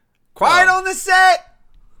Quiet on the set!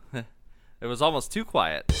 It was almost too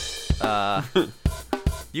quiet.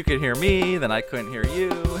 You could hear me, then I couldn't hear you.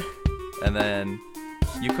 And then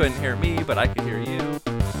you couldn't hear me, but I could hear you.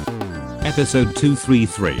 Episode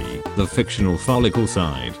 233, The Fictional Follicle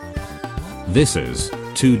Side. This is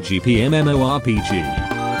 2GPMMORPG.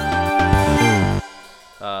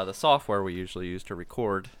 The software we usually use to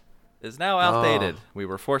record is now outdated. We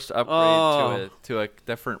were forced to upgrade to a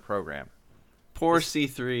different program. Poor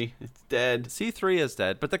C3. It's dead. C3 is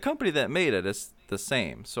dead, but the company that made it is the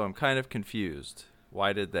same, so I'm kind of confused.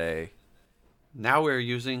 Why did they... Now we're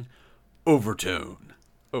using Overtone.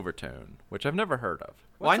 Overtone, which I've never heard of.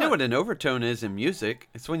 Well, I know what an overtone is in music.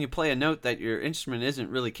 It's when you play a note that your instrument isn't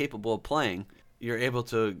really capable of playing. You're able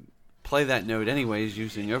to play that note anyways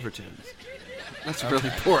using overtones. That's a really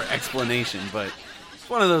poor explanation, but it's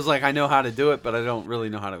one of those, like, I know how to do it, but I don't really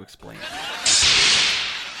know how to explain it.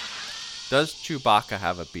 Does Chewbacca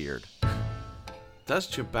have a beard? Does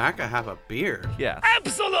Chewbacca have a beard? Yeah.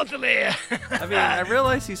 Absolutely! I mean, I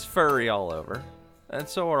realize he's furry all over, and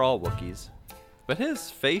so are all Wookiees. But his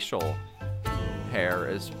facial hair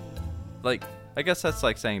is, like, I guess that's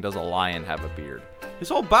like saying, does a lion have a beard? His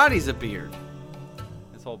whole body's a beard.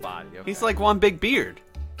 His whole body, okay. He's like one big beard.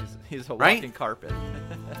 He's a right? walking carpet.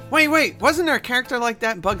 Wait, wasn't there a character like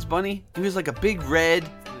that in Bugs Bunny? He was like a big red...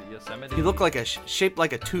 Yosemite? He looked like shaped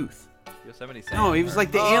like a tooth. Yosemite Sam. No, he was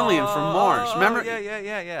like the alien from Mars. Remember?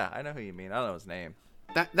 Yeah. I know who you mean. I don't know his name.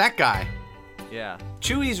 That guy. Yeah.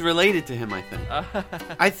 Chewie's related to him, I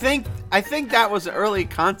think. I think that was early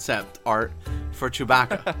concept art for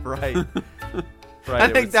Chewbacca. Right. I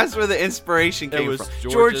think that's where the inspiration came from.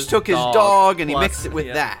 George took his dog dog and he mixed it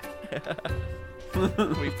with that.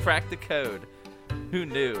 We cracked the code. Who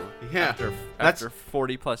knew? Yeah. After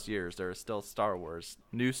 40 plus years, there is still Star Wars.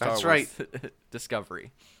 New Star Wars right.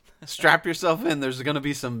 discovery. Strap yourself in. There's going to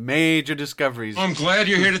be some major discoveries. I'm glad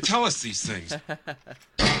you're here to tell us these things.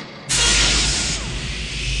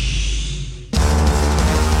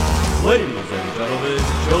 Ladies and gentlemen,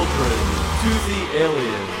 children, to the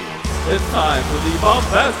aliens, it's time for the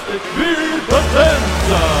Bombastic Beard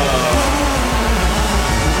Bonanza!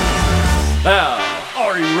 Now,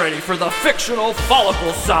 are you ready for the fictional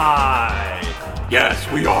follicle side? Yes,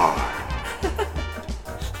 we are.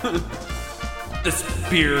 This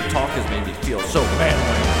beard talk has made me feel so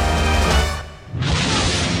manly.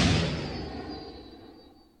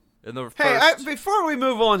 Hey, before we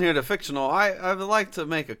move on here to fictional, I would like to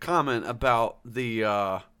make a comment about the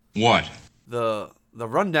What? The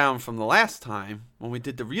rundown from the last time when we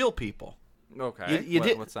did the real people.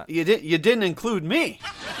 Okay. What's that? You didn't include me.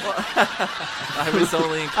 I was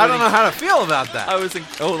only including, I don't know how to feel about that. I was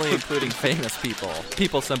only including famous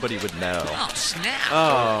people somebody would know. Oh, snap.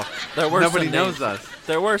 Oh, nobody knows us.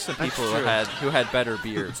 There were some people That's who had better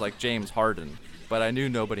beards, like James Harden, but I knew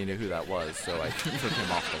nobody knew who that was, so I took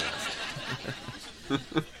him off the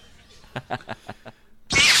list.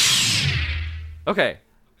 Okay,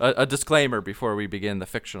 a disclaimer before we begin the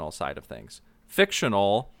fictional side of things.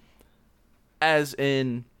 Fictional, as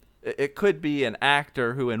in, it could be an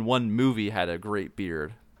actor who in one movie had a great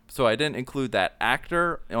beard. So I didn't include that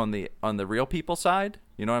actor on the real people side.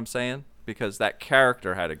 You know what I'm saying? Because that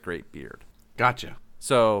character had a great beard. Gotcha.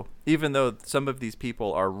 So even though some of these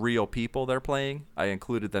people are real people they're playing, I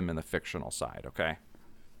included them in the fictional side, okay?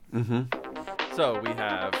 Mm-hmm. So we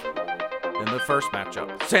have, in the first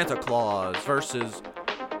matchup, Santa Claus versus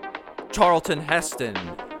Charlton Heston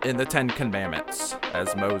in the Ten Commandments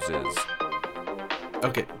as Moses.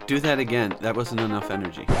 Okay, do that again. That wasn't enough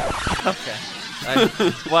energy. Okay.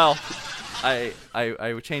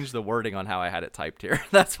 I changed the wording on how I had it typed here.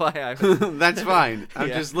 That's why I... That's fine. I'm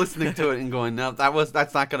Yeah. just listening to it and going, no,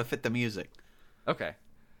 that's not going to fit the music. Okay.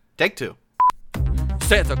 Take two.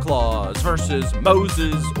 Santa Claus versus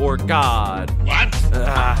Moses or God. What?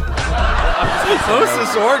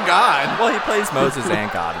 Moses or God. Well, he plays Moses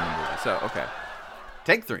and God in the movie, so okay.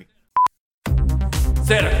 Take three.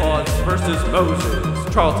 Santa Claus versus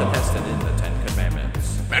Moses. Charlton Heston in the Ten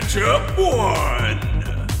Commandments. Matchup 1.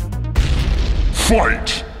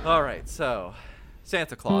 Fight! All right, so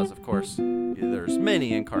Santa Claus, of course, there's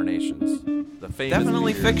many incarnations. The famous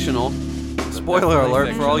Definitely beard. fictional. Spoiler Definitely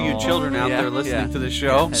alert for all you fictional. children out Yeah, there listening yeah. to the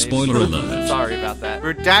show. And Spoiler alert. Sorry about that.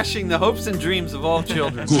 We're dashing the hopes and dreams of all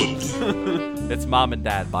children. It's mom and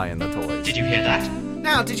dad buying the toys. Did you hear that?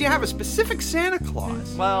 Now, did you have a specific Santa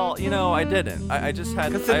Claus? Well, I didn't. I just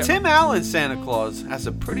had... Because the Tim Allen Santa Claus has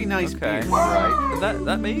a pretty nice Okay, beard. right.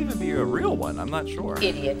 That may even be a real one. I'm not sure.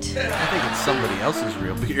 Idiot. I think it's somebody else's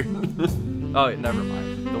real beard. Oh, never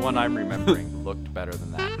mind. The one I'm remembering looked better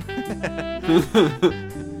than that.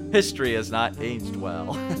 History has not aged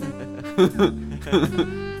well.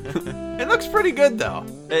 It looks pretty good though.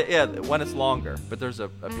 Yeah, when it's longer, but there's a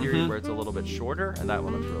period where it's a little bit shorter, and that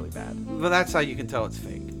one looks really bad. But that's how you can tell it's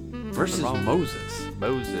fake. Versus wrong. Moses.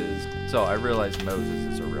 Moses. So I realized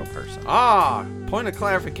Moses is a real person. Ah, point of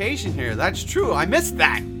clarification here. That's true. I missed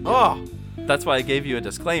that. Oh, That's why I gave you a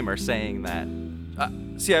disclaimer saying that.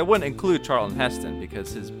 See, I wouldn't include Charlton Heston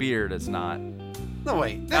because his beard is not. no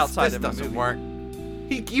wait. This, Outside this of a doesn't movie. work.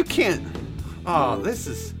 You can't. Oh, this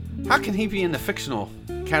is. How can he be in the fictional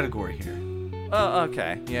category here?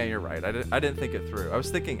 Okay. Yeah, you're right. I didn't think it through. I was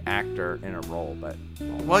thinking actor in a role, but.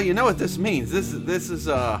 Well, you know what this means. This is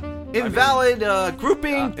invalid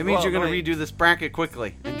grouping. It means well, you're gonna wait. redo this bracket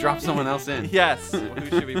quickly and drop someone else in. Yes. Who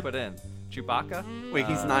should we put in? Chewbacca? Wait,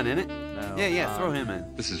 he's not in it? No. Yeah, throw him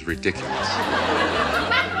in. This is ridiculous.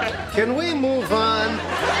 Can we move on?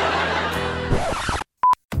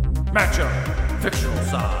 Matchup, fictional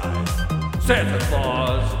side. Santa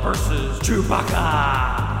Claus versus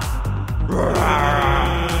Chewbacca.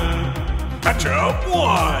 Matchup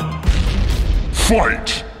 1.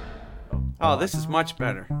 Fight. Oh, this is much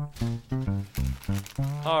better.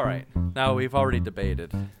 All right. Now we've already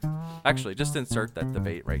debated. Actually, just insert that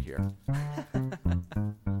debate right here.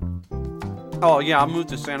 Oh yeah, I'll move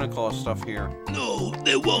the Santa Claus stuff here. No,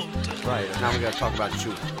 they won't. Right. Now we gotta talk about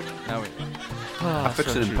Chewie. Now we. I'll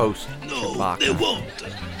fix it in post. No, Chewbacca. they won't.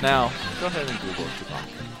 Now, go ahead and Google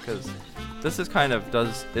Chewbacca because this is kind of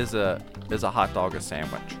is a hot dog a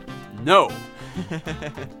sandwich? No.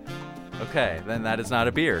 Okay, then that is not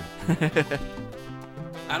a beard.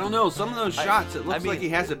 I don't know. Some of those shots, it looks mean, like he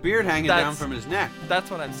has a beard hanging down that's- from his neck.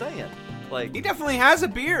 That's what I'm saying. Like He definitely has a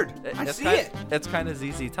beard. I it's see kind, it. It's kind of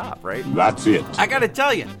ZZ Top, right? That's it. I gotta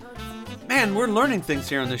tell you, man, we're learning things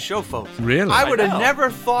here on this show, folks. Really? I would I have know. never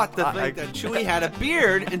thought to I- think that Chewie had a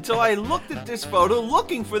beard until I looked at this photo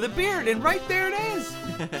looking for the beard, and right there it is.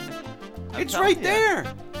 It's telling right you.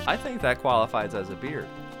 there. I think that qualifies as a beard.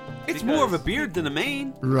 It's more of a Because- beard than a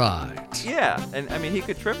mane. Right. Yeah, and I mean he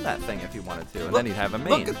could trim that thing if he wanted to, and then he'd have a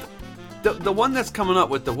mane. Look at the one that's coming up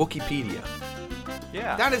with the Wikipedia.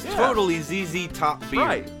 Yeah, That is yeah. totally ZZ Top beard.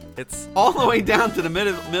 right. It's All the way down to the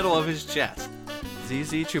middle of his chest.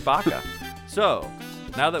 ZZ Chewbacca. So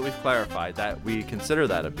now that we've clarified that we consider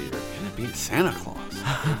that a beard, Gonna beat Santa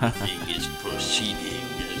Claus. Thing is proceeding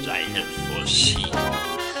as I had foreseen.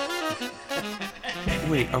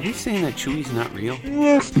 Wait, are we saying that Chewie's not real?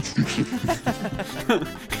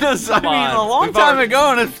 Because I Come mean, on, a long we've time already-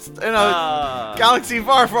 ago in a galaxy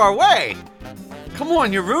far, far away. Come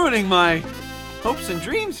on, you're ruining my hopes and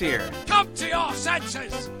dreams here. Come to your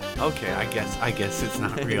senses. Okay, I guess it's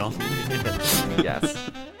not real. yes.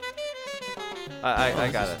 I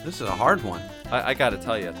got it. This is a hard one. I gotta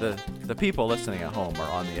tell you, the people listening at home are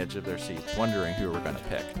on the edge of their seats, wondering who we're gonna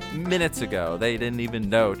pick. Minutes ago, they didn't even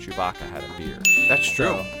know Chewbacca had a beard. That's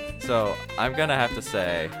true. So I'm gonna have to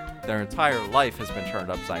say their entire life has been turned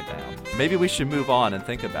upside down. Maybe we should move on and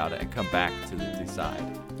think about it and come back to decide.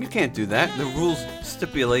 You can't do that. The rules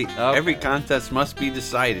stipulate Okay. every contest must be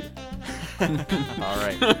decided. All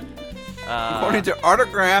right. According to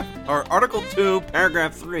Article 2,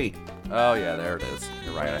 Paragraph 3. Oh yeah, there it is.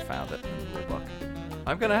 You're right. I found it in the rule book.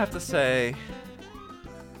 I'm gonna have to say.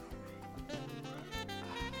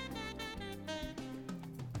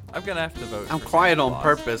 I'm gonna have to vote. I'm for quiet Santa on Claus.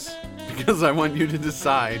 purpose because I want you to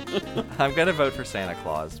decide. I'm gonna vote for Santa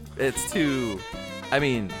Claus. It's too. I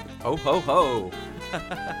mean, Ho, ho, ho.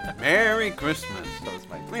 Merry Christmas. that was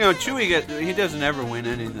my. You know, Chewie, he doesn't ever win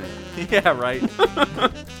anything. Yeah, right.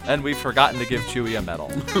 And we've forgotten to give Chewie a medal.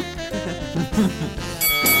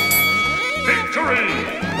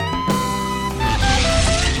 Victory!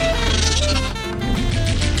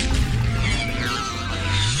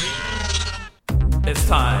 It's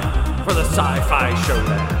time for the sci-fi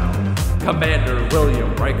showdown. Commander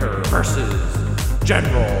William Riker versus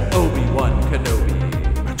General Obi-Wan Kenobi.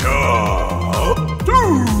 Matchup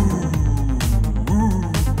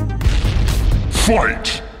 2.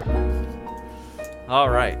 Fight. All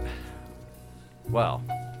right. Well,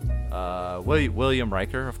 William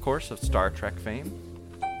Riker, of course, of Star Trek fame.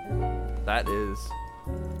 That is,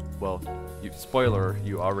 well, spoiler,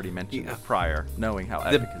 you already mentioned Yeah. it prior, knowing how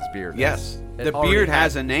epic his beard Yes, is. the beard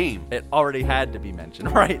has a name. It already had to be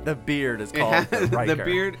mentioned, right? The beard is called the Riker. The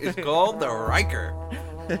beard is called the Riker.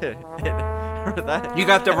 That- You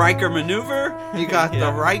got the Riker maneuver. You got Yeah.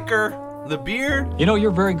 the Riker, the beard. You know,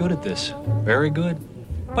 you're very good at this. Very good.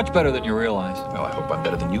 Much better than you realize. Well, I hope I'm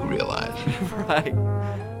better than you realize. right.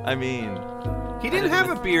 I mean, He didn't have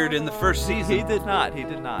a beard in the first season. he did not. He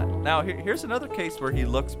did not. Now, here's another case where he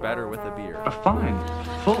looks better with a beard. A fine,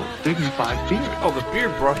 full, dignified beard. Oh, the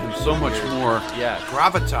beard brought him so much more Yes.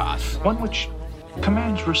 gravitas. One which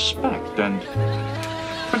commands respect and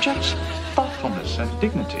projects thoughtfulness and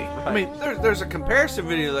dignity. I mean, there's a comparison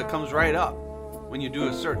video that comes right up when you do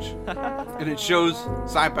a search, and it shows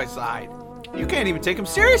side by side. You can't even take him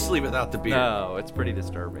seriously without the beard. No, it's pretty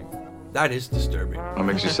disturbing. That is disturbing. What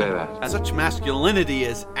makes you say that? Such masculinity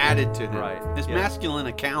is added to him. Right, His yeah. masculine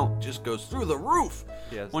account just goes through the roof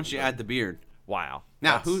Yes. once you add the beard. Wow.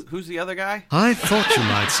 Now, That's- who's the other guy? I thought you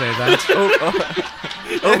might say that.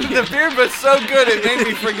 The beard was so good it made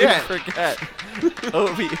me forget. Forget.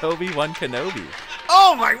 Obi-Wan Kenobi.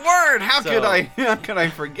 Oh my word! How So- could I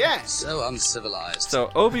forget? So uncivilized.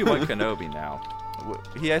 So Obi-Wan Kenobi now,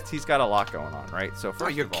 he's got a lot going on, right? So first Oh,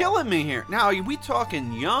 you're of all, killing me here. Now, are we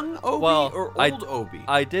talking young Obi Well, or I- old Obi?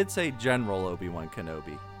 I did say General Obi-Wan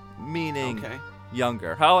Kenobi, meaning Okay.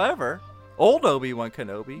 younger. However, old Obi-Wan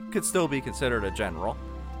Kenobi could still be considered a general,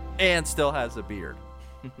 and still has a beard.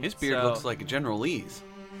 His beard So- looks like a General Lee's.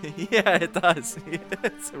 Yeah, it does.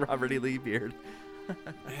 It's a Robert E. Lee beard.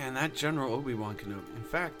 Man, that General Obi-Wan Kenobi. In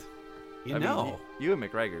fact, I mean, Ewan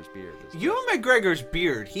McGregor's beard. Is Ewan McGregor's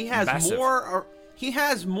beard, he has Massive. more. He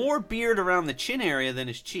has more beard around the chin area than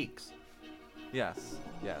his cheeks. Yes.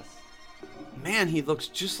 Man, he looks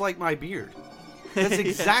just like my beard. That's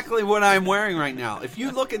exactly what I'm wearing right now. If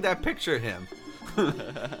you look at that picture of him,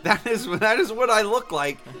 that is what I look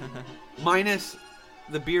like, minus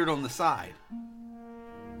the beard on the side.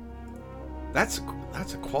 That's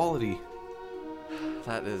a quality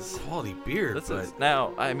That is. beard. This but is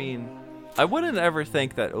now. I mean, I wouldn't ever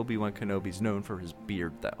think that Obi-Wan Kenobi's known for his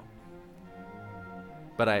beard, though.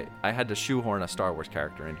 But I had to shoehorn a Star Wars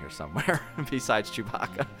character in here somewhere besides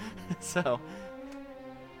Chewbacca. So.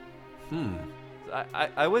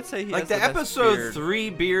 I would say he like has the best episode beard. 3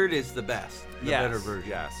 beard is the best. The Yes, better version.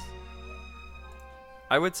 Yes.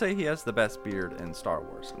 I would say he has the best beard in Star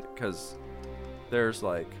Wars because there's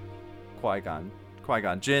like Qui-Gon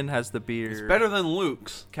Jinn has the beard. It's better than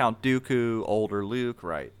Luke's. Count Dooku, older Luke,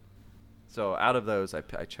 right? So out of those, I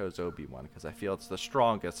chose Obi-Wan because I feel it's the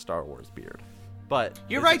strongest Star Wars beard. But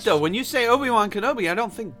You're is right it though. When you say Obi-Wan Kenobi, I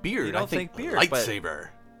don't think beard. You don't I think think beard, but- lightsaber.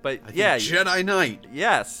 But I think yeah, Jedi Knight.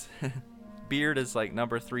 yes, beard is like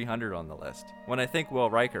number 300 on the list. When I think Will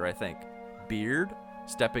Riker, I think beard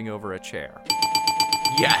stepping over a chair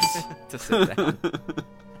Yes. to sit down.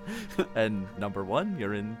 And number 1,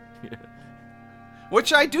 you're in.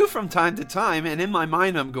 Which I do from time to time, and in my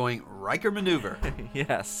mind I'm going, Riker maneuver.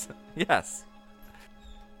 Yes.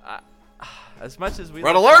 As much as we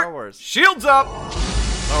Red love alert! Star Wars. Shields up!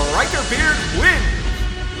 The Riker beard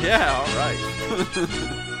wins! Yeah, all right.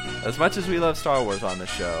 As much as we love Star Wars on this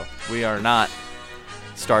show, we are not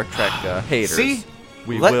Star Trek haters. See?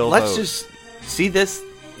 let's Let's just see this.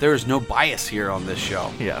 There is no bias here on this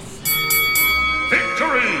show. Yes.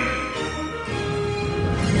 Victory!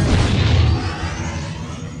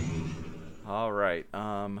 All right.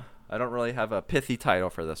 I don't really have a pithy title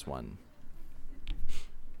for this one.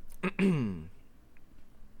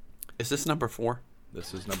 Is this number 4?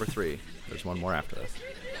 This is number 3. There's one more after this.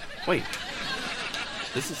 Wait.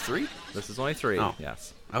 This is 3? This is only 3. Oh.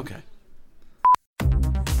 Yes. Okay.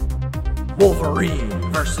 Wolverine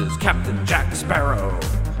versus Captain Jack Sparrow.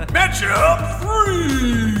 Matchup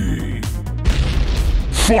 3!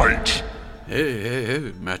 Fight!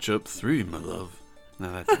 Hey, matchup 3, my love.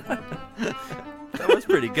 No, that's That was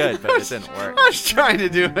pretty good, but it didn't work. I was trying to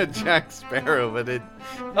do a Jack Sparrow, but it.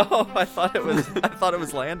 Oh, I thought it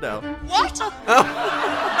was Lando.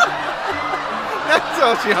 That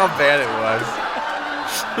tells you how bad it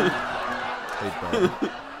was.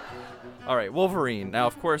 All right, Wolverine. Now,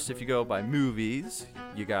 of course, if you go by movies,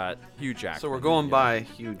 you got Hugh Jackman. So we're going by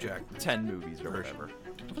Hugh Jackman. 10 movies or whatever.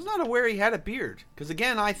 I was not aware he had a beard. Because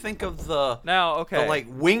again, I think of the Now, okay. the like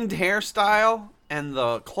winged hairstyle and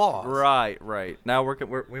the claws. Right. Now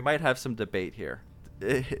we might have some debate here.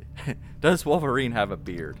 Does Wolverine have a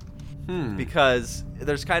beard? Because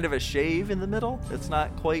there's kind of a shave in the middle. It's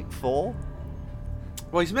not quite full.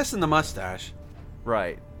 Well, he's missing the mustache.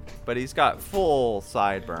 Right. But he's got full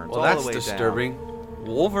sideburns Well, all that's the way disturbing.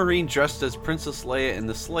 Wolverine dressed as Princess Leia in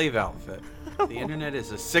the slave outfit. The internet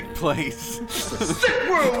is a sick place.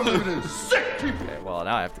 down. Okay, well,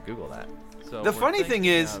 now I have to Google that. So The we're funny thing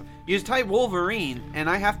thinking is, of- you type Wolverine, and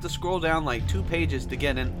I have to scroll down like 2 pages to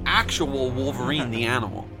get an actual Wolverine the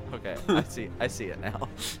animal. Okay, I see it now.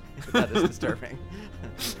 That is disturbing.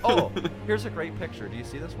 Oh, here's a great picture. Do you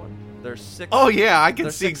see this one? There's 6. Oh yeah, I can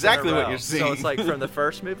there's see 6 in a exactly what row. you're seeing. So it's like from the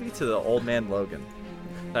first movie to the Old Man Logan.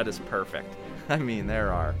 That is perfect. I mean,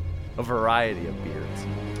 there are a variety of beards.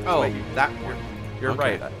 Oh, Wait, that one. You're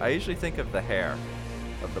Okay. right. I usually think of the hair,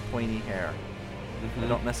 of the pointy hair. I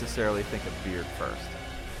don't necessarily think of beard first.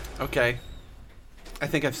 Okay. I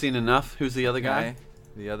think I've seen enough. Who's the other guy? Okay.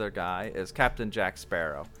 The other guy is Captain Jack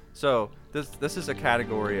Sparrow. So this is a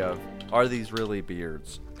category of, are these really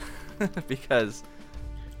beards? Because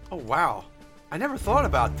Oh, wow. I never thought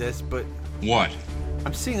about this, but What?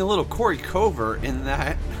 I'm seeing a little Corey Cover in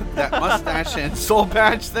that mustache and soul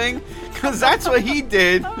patch thing, because that's what he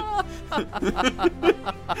did.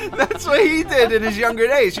 That's what he did in his younger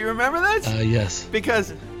days. You remember this? Yes.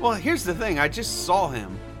 Because, well, here's the thing. I just saw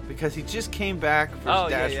him because he just came back for his Oh,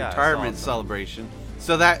 yeah, dad's yeah, I retirement saw him. celebration.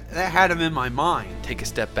 So that had him in my mind. Take a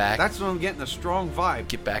step back. That's when I'm getting a strong vibe.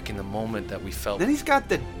 Get back in the moment that we felt. Then he's got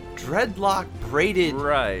the dreadlock braided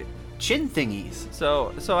right. chin thingies.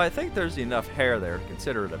 So I think there's enough hair there to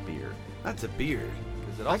consider it a beard. That's a beard.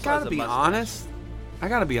 'Cause it I also gotta has a be mustache. honest.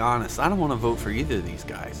 I don't want to vote for either of these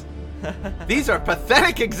guys. These are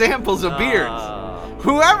pathetic examples of beards.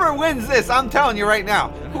 Whoever wins this, I'm telling you right now,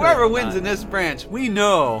 whoever wins in this branch, we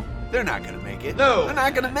know they're not gonna make it. No, they're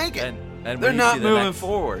not gonna make it. And They're when you not see the moving next-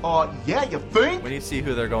 forward. Yeah, you think? When you see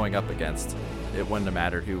who they're going up against, it wouldn't have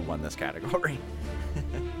mattered who won this category.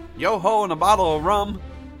 Yo ho and a bottle of rum.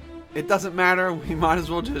 It doesn't matter. We might as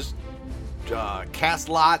well just cast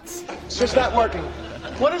lots. It's just not working.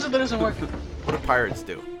 What is it that isn't working? What do pirates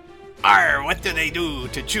do? Arr, what do they do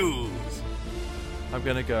to choose? I'm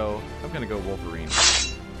gonna go Wolverine.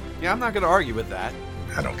 Yeah, I'm not gonna argue with that.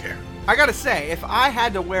 I don't care. I gotta say, if I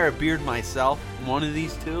had to wear a beard myself, one of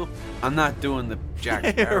these two, I'm not doing the Jack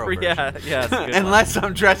Sparrow version. yeah, it's a good Unless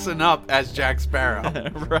I'm dressing up as Jack Sparrow.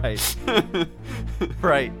 one. Right.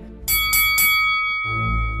 Right.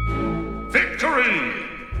 Victory!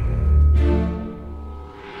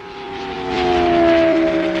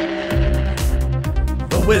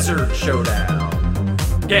 The Wizard Showdown.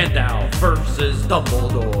 Gandalf versus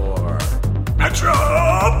Dumbledore.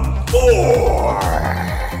 Matchup 4!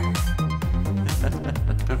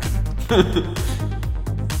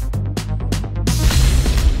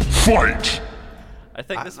 Fight! I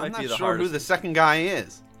think this I'm might be not the sure hardest. who the second guy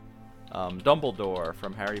is. Dumbledore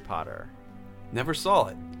from Harry Potter. Never saw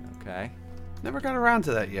it. Okay. Never got around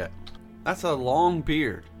to that yet. That's a long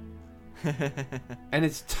beard. And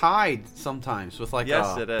it's tied sometimes with like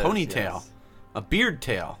Yes, a it is, ponytail. yes. A beard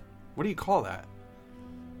tail. What do you call that?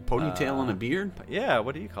 Ponytail and a beard? Yeah,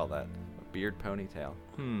 what do you call that? A beard ponytail.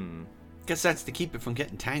 Guess that's to keep it from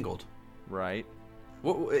getting tangled. Right.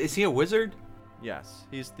 What, is he a wizard? Yes,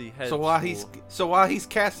 he's the head. So while school- he's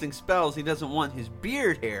casting spells, he doesn't want his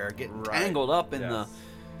beard hair getting Right. tangled up in Yes.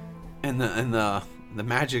 the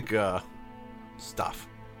magic stuff.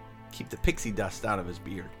 Keep the pixie dust out of his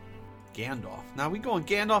beard. Gandalf. Now we going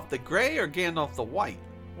Gandalf the Gray or Gandalf the White?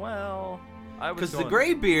 Well, I was Because the going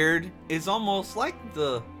gray beard is almost like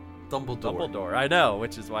the Dumbledore. Dumbledore. I know,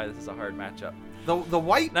 which is why this is a hard matchup. The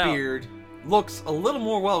white Now- beard looks a little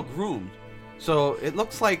more well groomed. So it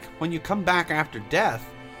looks like when you come back after death,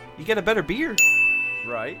 you get a better beard.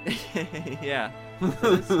 Right? Yeah.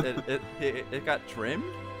 It got trimmed.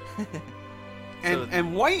 So-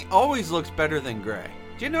 And white always looks better than gray.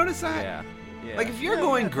 Do you notice that? Yeah. Yeah. Like if you're Yeah,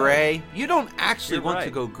 going yeah, gray, you don't actually You're want to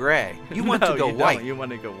right. go gray. You want No, to go you white. Don't. You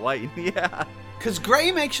want to go white. Yeah. Because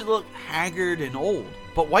gray makes you look haggard and old,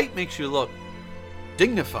 but white makes you look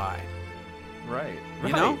dignified. Right.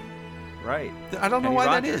 You know? Right. I don't know Kenny why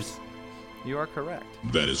that Rogers. is. You are correct.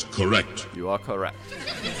 That is correct. You are correct.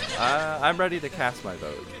 I'm ready to cast my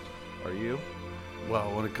vote. Are you?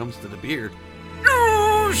 Well, when it comes to the beard.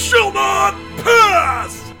 You shall not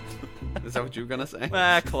pass! Is that what you were going to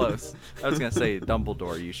say? Close. I was gonna say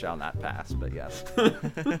Dumbledore, you shall not pass, but yes.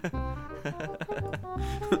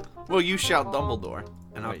 Well, you shout Dumbledore,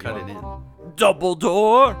 and I'll Wait, cut you it in.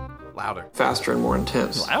 Dumbledore. Louder. Faster and more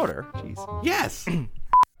intense. Louder. Jeez. Yes.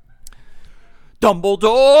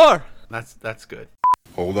 Dumbledore. That's good.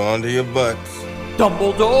 Hold on to your butts.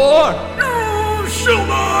 Dumbledore. You shall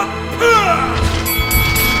not pass!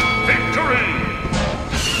 Victory!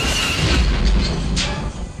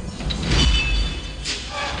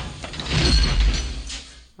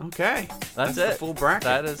 Okay. That's the it. full bracket.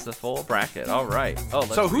 That is the full bracket. All right. Oh,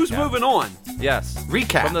 let's So who's recap. moving on? Yes.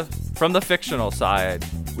 Recap. From the fictional side,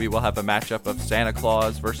 we will have a matchup of Santa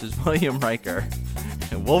Claus versus William Riker,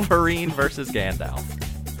 and Wolverine versus Gandalf.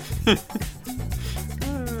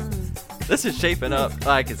 This is shaping up.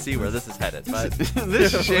 I can see where this is headed, but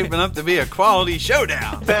This is shaping up to be a quality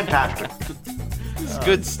showdown. Fantastic. This is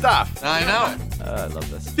good stuff. I know. I love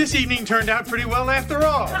this. This evening turned out pretty well after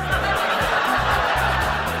all.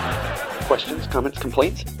 questions, comments,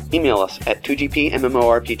 complaints, email us at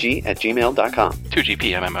 2gpmmorpg@gmail.com.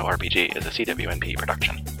 2GP MMORPG is a CWNP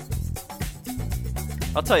production.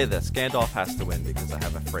 I'll tell you this, Gandalf has to win because I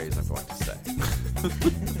have a phrase I'm going to say.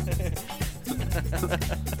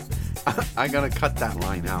 I gotta cut that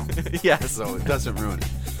line out. Yes. So it doesn't ruin it.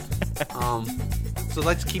 So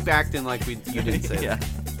let's keep acting like you didn't say Yeah. that.